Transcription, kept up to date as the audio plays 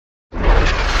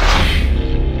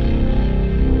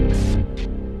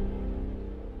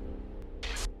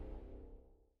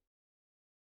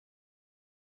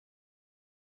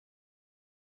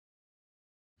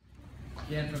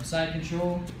Again, from side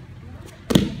control.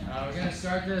 We're going to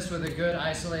start this with a good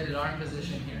isolated arm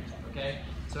position here, okay?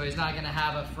 So he's not going to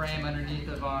have a frame underneath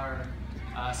of our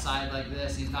side like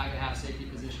this. He's not going to have safety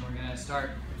position. We're going to start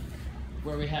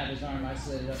where we have his arm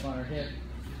isolated up on our hip.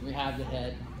 We have the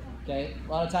head, okay? A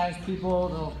lot of times people,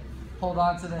 they'll hold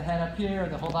on to the head up here, or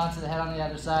they'll hold on to the head on the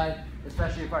other side,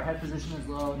 especially if our head position is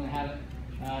low and they haven't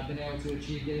been able to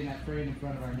achieve getting that frame in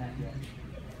front of our neck yet,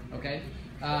 okay?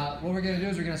 What we're going to do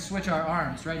is we're going to switch our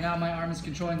arms. Right now my arm is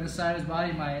controlling this side of his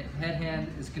body, my head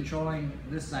hand is controlling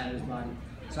this side of his body.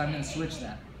 So I'm going to switch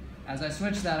that. As I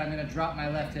switch that, I'm going to drop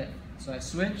my left hip. So I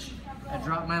switch, I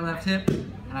drop my left hip,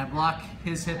 and I block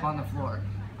his hip on the floor.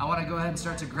 I want to go ahead and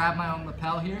start to grab my own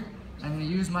lapel here. I'm going to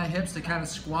use my hips to kind of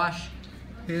squash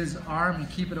his arm and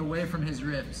keep it away from his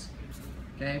ribs.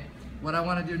 Okay? What I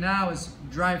want to do now is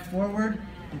drive forward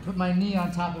and put my knee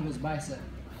on top of his bicep.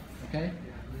 Okay?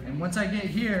 And once I get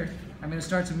here, I'm going to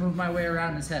start to move my way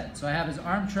around his head. So I have his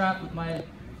arm trapped with my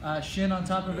shin on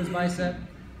top of his bicep.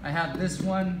 I have this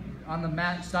one on the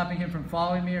mat stopping him from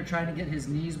following me or trying to get his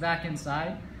knees back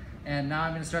inside. And now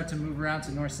I'm going to start to move around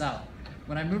to north-south.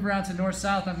 When I move around to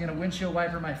north-south, I'm going to windshield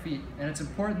wiper my feet. And it's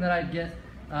important that I get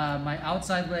my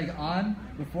outside leg on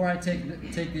before I take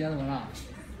the other one off.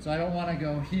 So I don't want to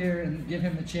go here and give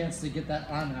him the chance to get that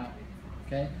arm out.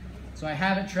 Okay? So I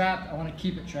have it trapped, I want to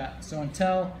keep it trapped. So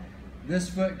until this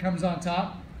foot comes on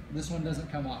top, this one doesn't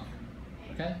come off,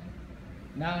 okay?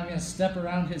 Now I'm going to step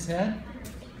around his head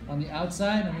on the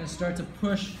outside. I'm going to start to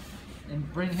push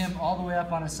and bring him all the way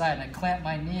up on his side. And I clamp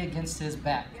my knee against his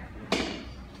back.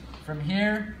 From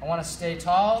here, I want to stay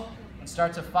tall and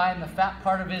start to find the fat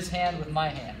part of his hand with my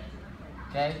hand,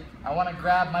 okay? I want to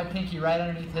grab my pinky right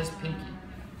underneath his pinky.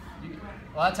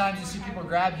 A lot of times you see people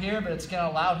grab here, but it's going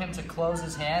to allow him to close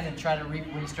his hand and try to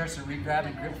when he starts to re-grab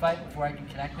and grip fight before I can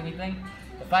connect anything.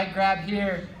 If I grab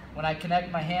here, when I connect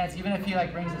my hands, even if he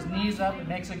like brings his knees up and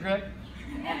makes a grip,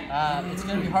 it's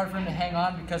going to be hard for him to hang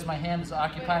on because my hand is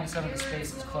occupying some of the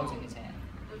space that's closing his hand.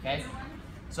 Okay?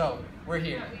 So, we're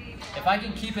here. If I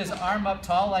can keep his arm up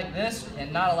tall like this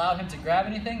and not allow him to grab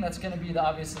anything, that's going to be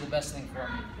obviously the best thing for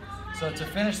me. So to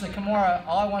finish the Kimura,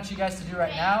 all I want you guys to do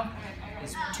right now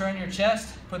is turn your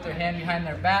chest, put their hand behind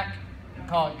their back, and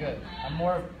call it good. I'm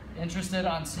more interested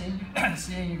on seeing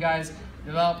you guys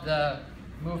develop the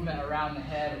movement around the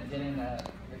head and getting the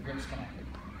grips connected,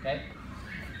 okay?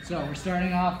 So we're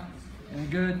starting off in a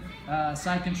good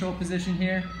side control position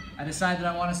here. I decide that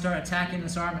I want to start attacking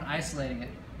this arm and isolating it.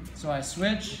 So I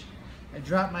switch, I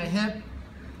drop my hip,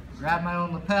 grab my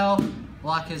own lapel,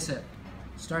 block his hip.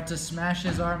 Start to smash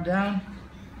his arm down,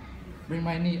 bring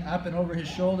my knee up and over his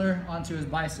shoulder onto his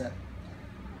bicep.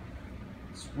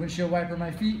 Windshield wiper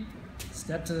my feet,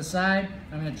 step to the side.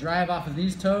 I'm going to drive off of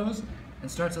these toes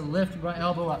and start to lift my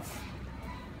elbow up.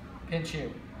 Pinch here.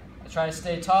 I try to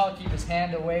stay tall, keep his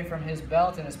hand away from his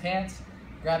belt and his pants.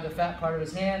 Grab the fat part of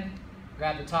his hand,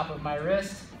 grab the top of my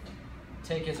wrist,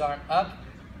 take his arm up,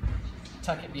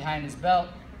 tuck it behind his belt,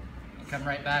 and come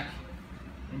right back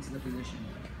into the position.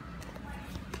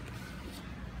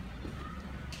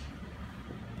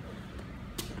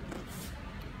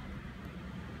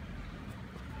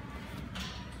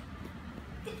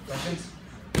 Questions?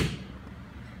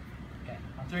 Okay,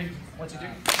 on three, 1, 2,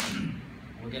 3.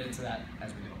 We'll get into that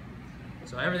as we go.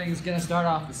 So everything's gonna start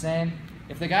off the same.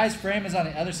 If the guy's frame is on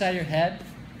the other side of your head,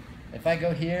 if I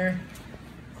go here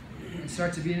and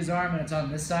start to beat his arm and it's on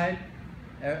this side,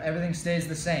 everything stays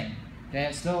the same. Okay,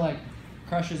 I still like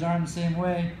crush his arm the same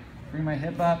way, bring my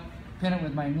hip up, pin it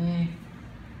with my knee,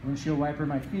 windshield wiper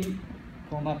my feet,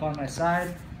 pull him up on my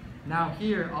side. Now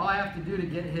here, all I have to do to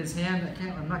get his hand,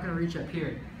 I'm not gonna reach up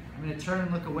here. I'm going to turn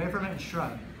and look away from it and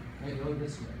shrug. Okay, go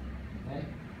this way. Okay?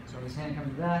 So his hand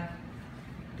comes back,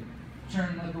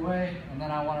 turn and look away, and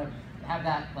then I want to have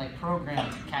that like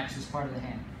program to catch this part of the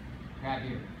hand. Grab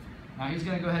here. Now he's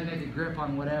going to go ahead and make a grip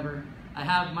on whatever. I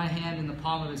have my hand in the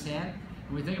palm of his hand.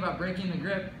 When we think about breaking the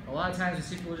grip, a lot of times we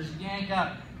see people just yank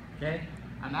up. Okay?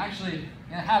 I'm actually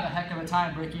going to have a heck of a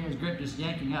time breaking his grip just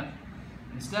yanking up.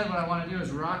 Instead, what I want to do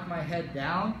is rock my head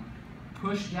down,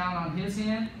 push down on his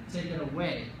hand, take it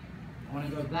away. I want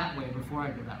to go that way before I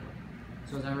go that way.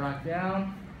 So as I rock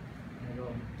down, I go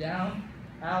down,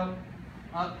 out,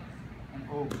 up, and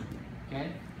over.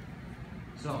 Okay?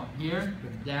 So here, go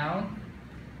down,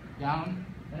 down,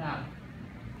 and out.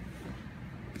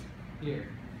 Here.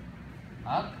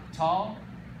 Up, tall,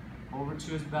 over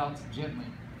to his belt gently.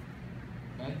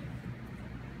 Okay?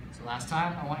 So last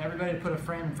time, I want everybody to put a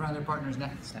frame in front of their partner's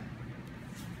neck this time.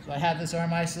 So I have this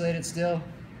arm isolated still.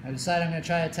 I decide I'm going to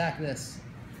try to attack this.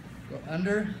 Go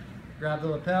under, grab the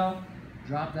lapel,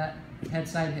 drop that head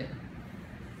side hip.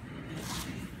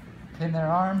 pin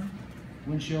their arm,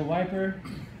 windshield wiper,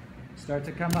 start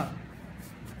to come up.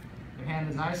 Your hand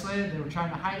is isolated, they were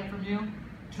trying to hide it from you.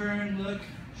 Turn, look,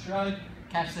 shrug,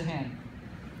 catch the hand.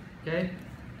 Okay?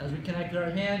 As we connected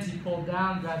our hands, he pulled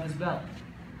down, grab his belt.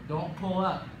 Don't pull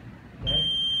up.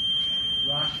 Okay?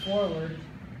 Rock forward,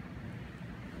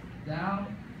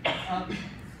 down, up,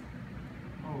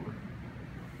 over.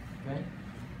 Okay?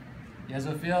 You guys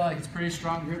will feel like it's pretty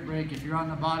strong grip break. If you're on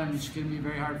the bottom, it's going to be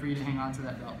very hard for you to hang on to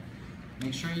that belt.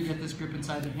 Make sure you get this grip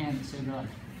inside the hand to save your life.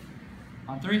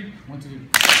 On 3, 1, 2,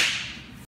 3.